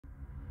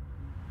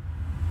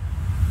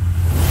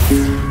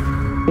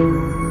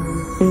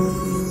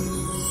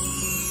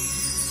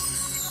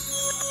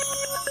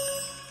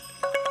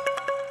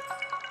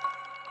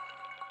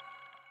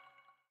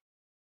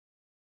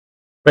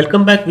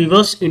Welcome back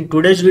viewers. In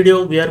today's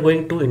video we are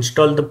going to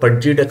install the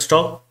Budgie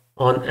Desktop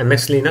on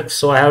MX Linux.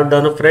 So I have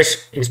done a fresh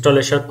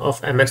installation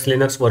of MX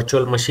Linux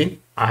virtual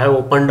machine. I have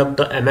opened up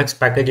the MX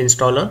package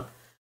installer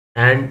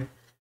and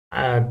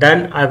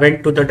then I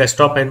went to the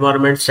desktop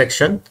environment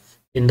section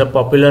in the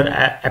popular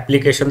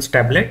applications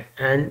tablet,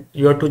 and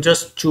you have to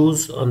just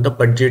choose on the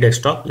Budgie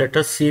Desktop. Let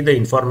us see the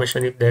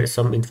information if there is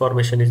some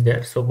information is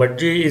there. So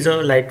Budgie is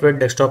a lightweight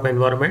desktop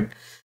environment,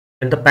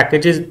 and the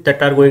packages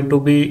that are going to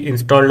be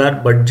installed are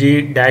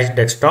Budgie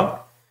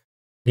Desktop,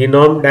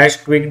 Gnome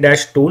Twig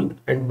Tool,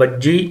 and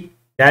Budgie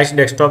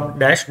Desktop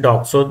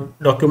Doc. So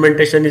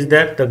documentation is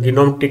there. The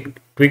Gnome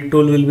Twig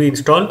tool will be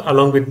installed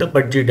along with the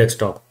Budgie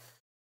Desktop.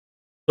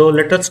 So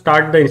let us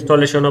start the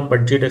installation of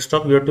Budgie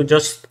Desktop. You have to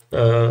just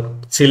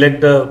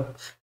select the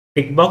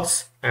tick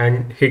box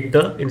and hit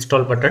the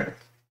install button.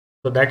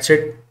 So that's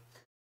it.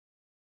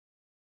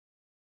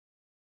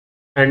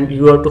 And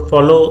you have to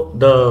follow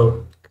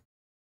the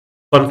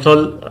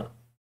console.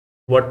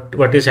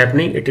 What is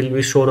happening? It will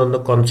be shown on the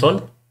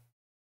console.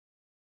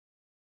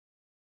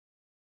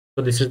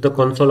 So this is the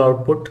console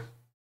output.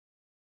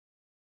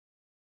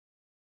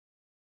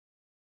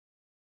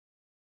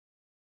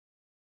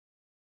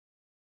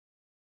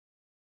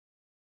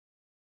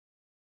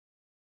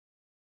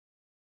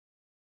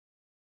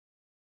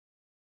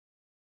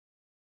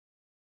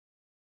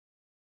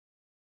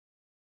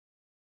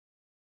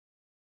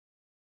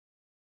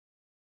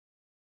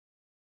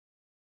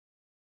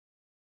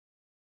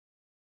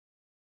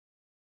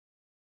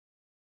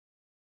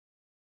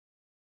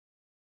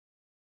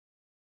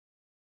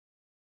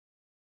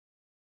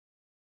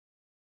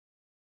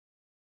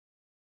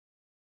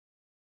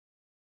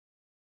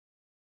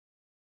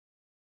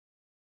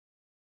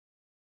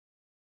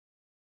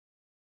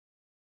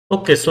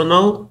 Okay, so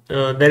now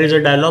there is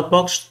a dialog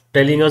box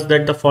telling us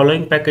that the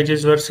following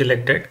packages were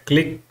selected.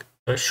 Click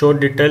show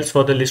details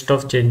for the list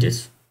of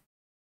changes.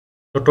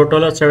 So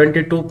total of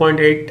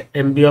 72.8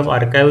 MB of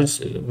archives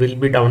will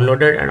be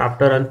downloaded, and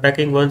after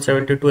unpacking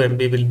 172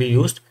 MB will be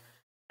used.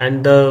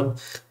 And the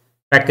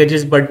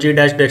packages Budgie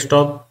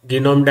Desktop,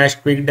 Gnome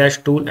Twig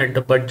Tool, and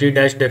the Budgie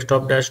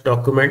Desktop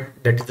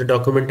document, that is the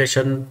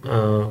documentation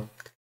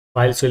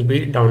files, will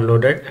be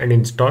downloaded and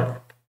installed.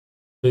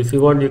 So if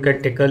you want, you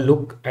can take a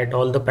look at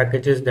all the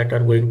packages that are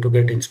going to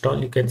get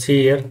installed. You can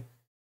see here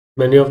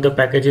many of the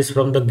packages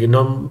from the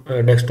Gnome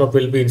desktop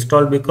will be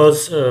installed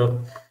because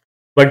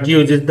Budgie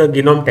uses the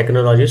Gnome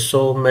technology.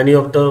 So many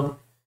of the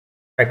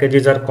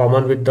packages are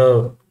common with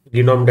the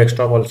Gnome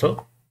desktop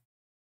also.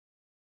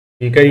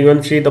 You can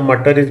even see the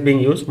Mutter is being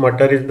used.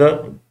 Mutter is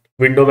the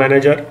window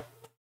manager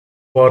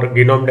for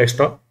Gnome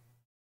desktop.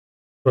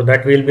 So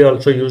that will be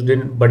also used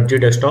in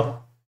Budgie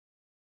desktop.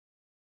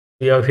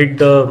 We have hit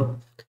the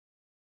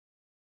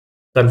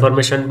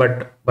confirmation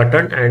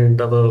button and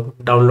the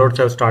downloads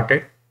have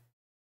started.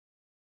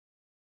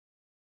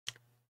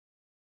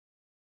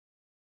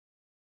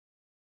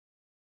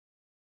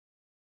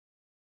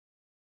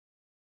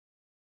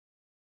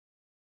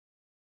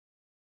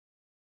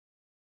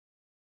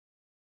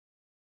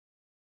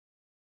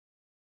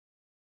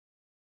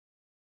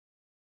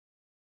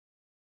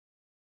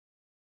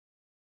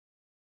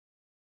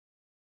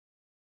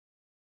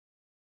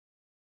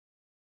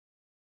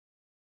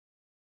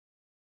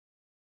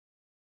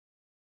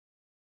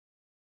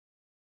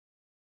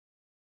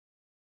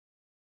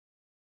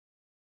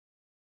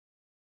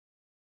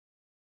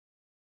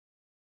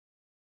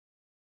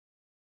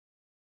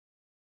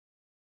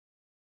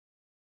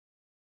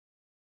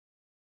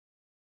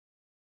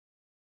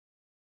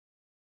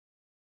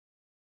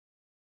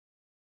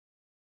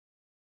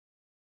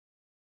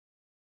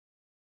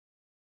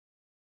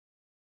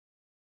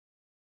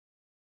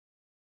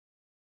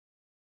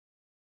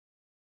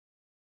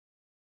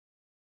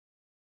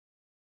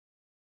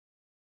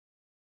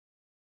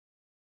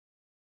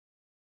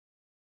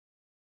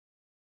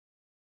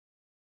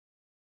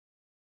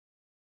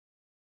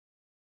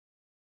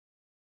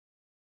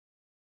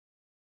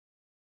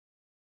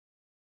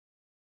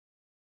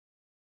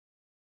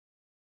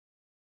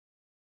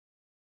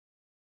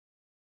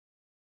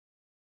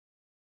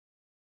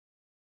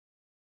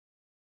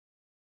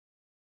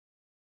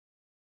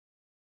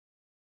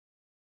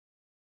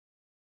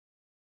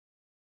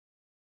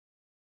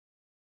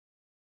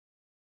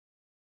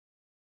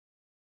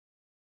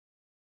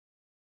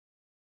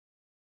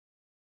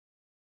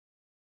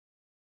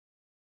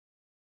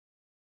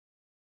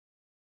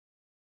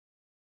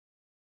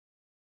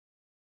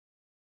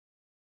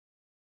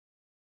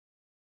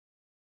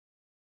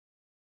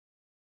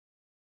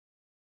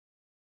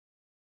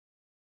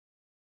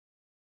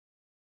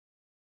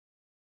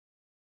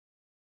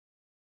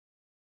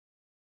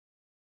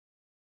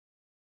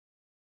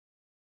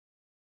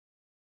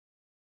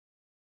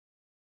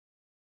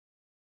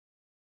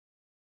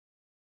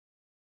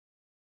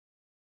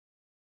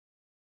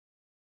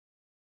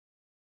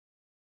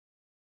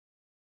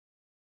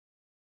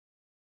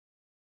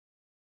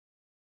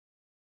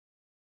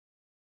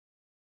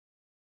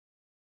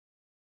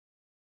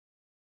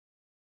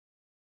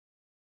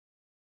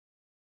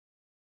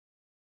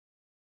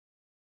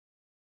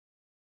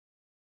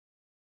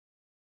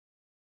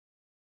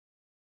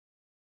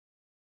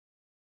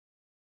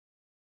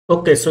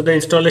 Okay, so the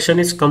installation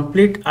is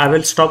complete. I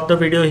will stop the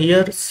video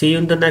here. See you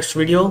in the next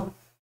video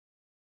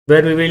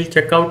where we will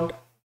check out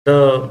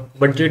the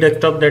Budgie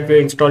desktop that we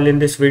installed in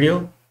this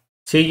video.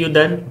 See you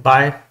then.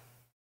 Bye.